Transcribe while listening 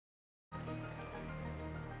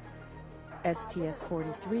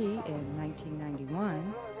STS-43 in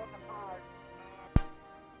 1991,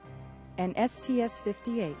 and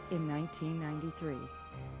STS-58 in 1993.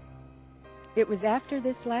 It was after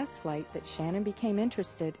this last flight that Shannon became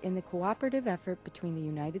interested in the cooperative effort between the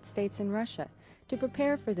United States and Russia to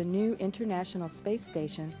prepare for the new International Space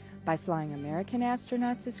Station by flying American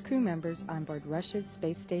astronauts as crew members on board Russia's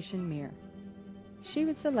space station Mir. She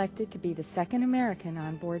was selected to be the second American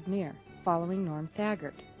on board Mir, following Norm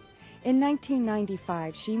Thagard. In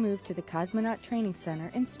 1995, she moved to the Cosmonaut Training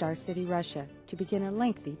Center in Star City, Russia, to begin a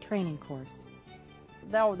lengthy training course.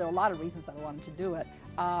 There were a lot of reasons I wanted to do it,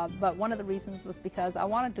 but one of the reasons was because I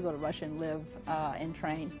wanted to go to Russia and live and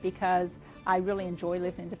train, because I really enjoy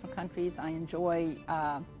living in different countries. I enjoy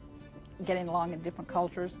getting along in different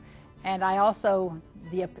cultures, and I also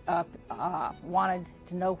wanted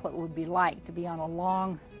to know what it would be like to be on a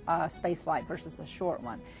long space flight versus a short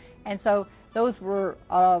one. And so those were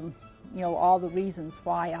all the reasons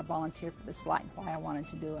why I volunteered for this flight and why I wanted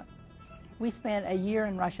to do it. We spent a year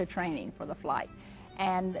in Russia training for the flight,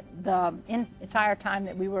 and the entire time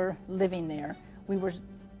that we were living there, we were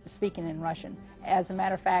speaking in Russian. As a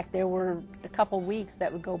matter of fact, there were a couple weeks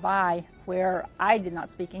that would go by where I did not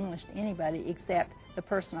speak English to anybody except the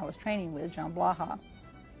person I was training with, John Blaha.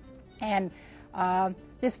 And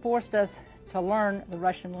this forced us to learn the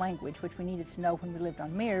Russian language, which we needed to know when we lived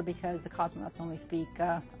on Mir, because the cosmonauts only speak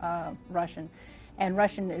Russian. And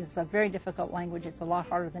Russian is a very difficult language. It's a lot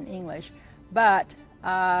harder than English. But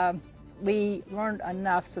we learned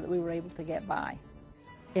enough so that we were able to get by.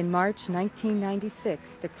 In March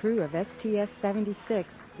 1996, the crew of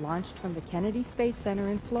STS-76 launched from the Kennedy Space Center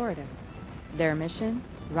in Florida. Their mission?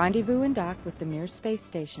 Rendezvous and dock with the Mir space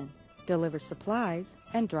station, deliver supplies,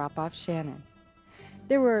 and drop off Shannon.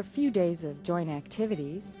 There were a few days of joint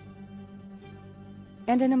activities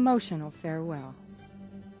and an emotional farewell.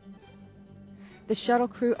 The shuttle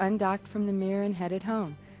crew undocked from the Mir and headed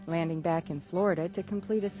home, landing back in Florida to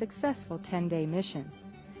complete a successful 10-day mission.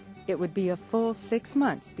 It would be a full 6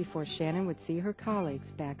 months before Shannon would see her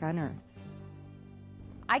colleagues back on Earth.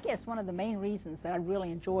 I guess one of the main reasons that I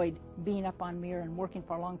really enjoyed being up on Mir and working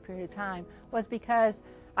for a long period of time was because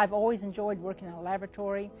I've always enjoyed working in a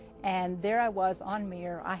laboratory, and there I was on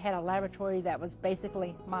Mir. I had a laboratory that was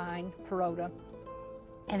basically mine, Perota,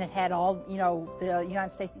 and it had all, the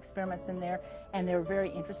United States experiments in there, and they were very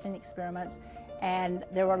interesting experiments, and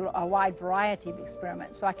there were a wide variety of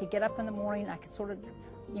experiments. So I could get up in the morning, I could sort of,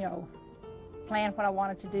 plan what I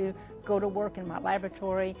wanted to do, go to work in my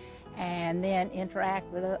laboratory, and then interact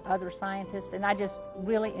with other scientists, and I just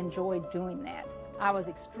really enjoyed doing that. I was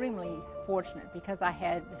extremely fortunate because I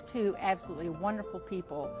had two absolutely wonderful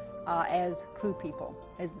people as crew people,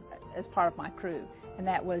 as part of my crew, and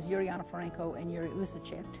that was Yuri Oniforenko and Yuri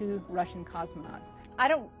Usachev, two Russian cosmonauts. I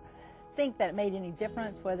don't think that it made any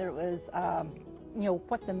difference whether it was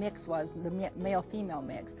what the mix was, the male-female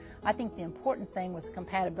mix. I think the important thing was the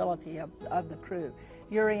compatibility of the crew.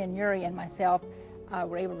 Yuri and myself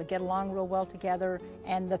were able to get along real well together,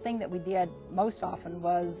 and the thing that we did most often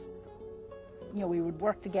was, we would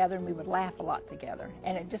work together and we would laugh a lot together,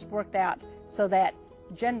 and it just worked out so that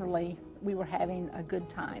generally we were having a good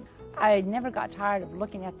time. I never got tired of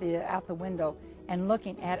looking at out the window and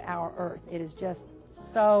looking at our Earth. It is just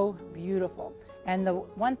so beautiful. And the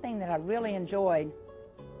one thing that I really enjoyed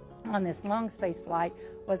on this long space flight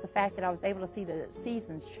was the fact that I was able to see the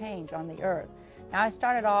seasons change on the Earth. Now, I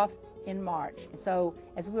started off in March, so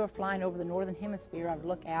as we were flying over the northern hemisphere, I would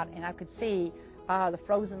look out and I could see the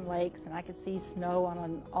frozen lakes, and I could see snow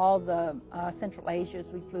on all the Central Asia as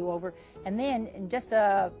we flew over. And then in just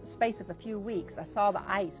a space of a few weeks, I saw the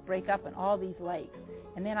ice break up in all these lakes.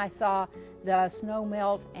 And then I saw the snow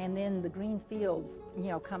melt, and then the green fields,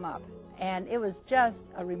 come up. And it was just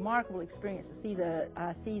a remarkable experience to see the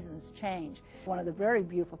seasons change. One of the very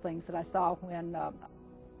beautiful things that I saw when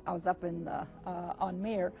I was up on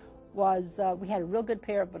Mir was we had a real good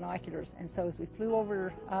pair of binoculars, and so as we flew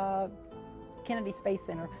over Kennedy Space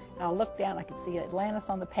Center, and I looked down, I could see Atlantis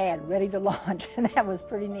on the pad ready to launch, and that was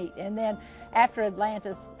pretty neat. And then after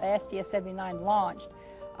Atlantis, STS-79 launched,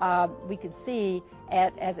 we could see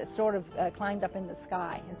as it sort of climbed up in the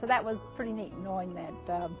sky. And so that was pretty neat, knowing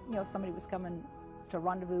that somebody was coming to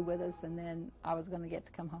rendezvous with us, and then I was going to get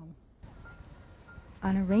to come home.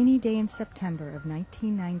 On a rainy day in September of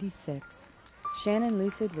 1996, Shannon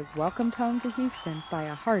Lucid was welcomed home to Houston by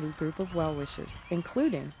a hearty group of well-wishers,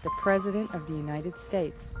 including the President of the United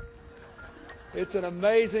States. It's an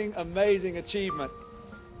amazing, amazing achievement.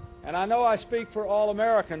 And I know I speak for all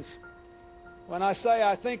Americans when I say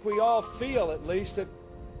I think we all feel, at least, that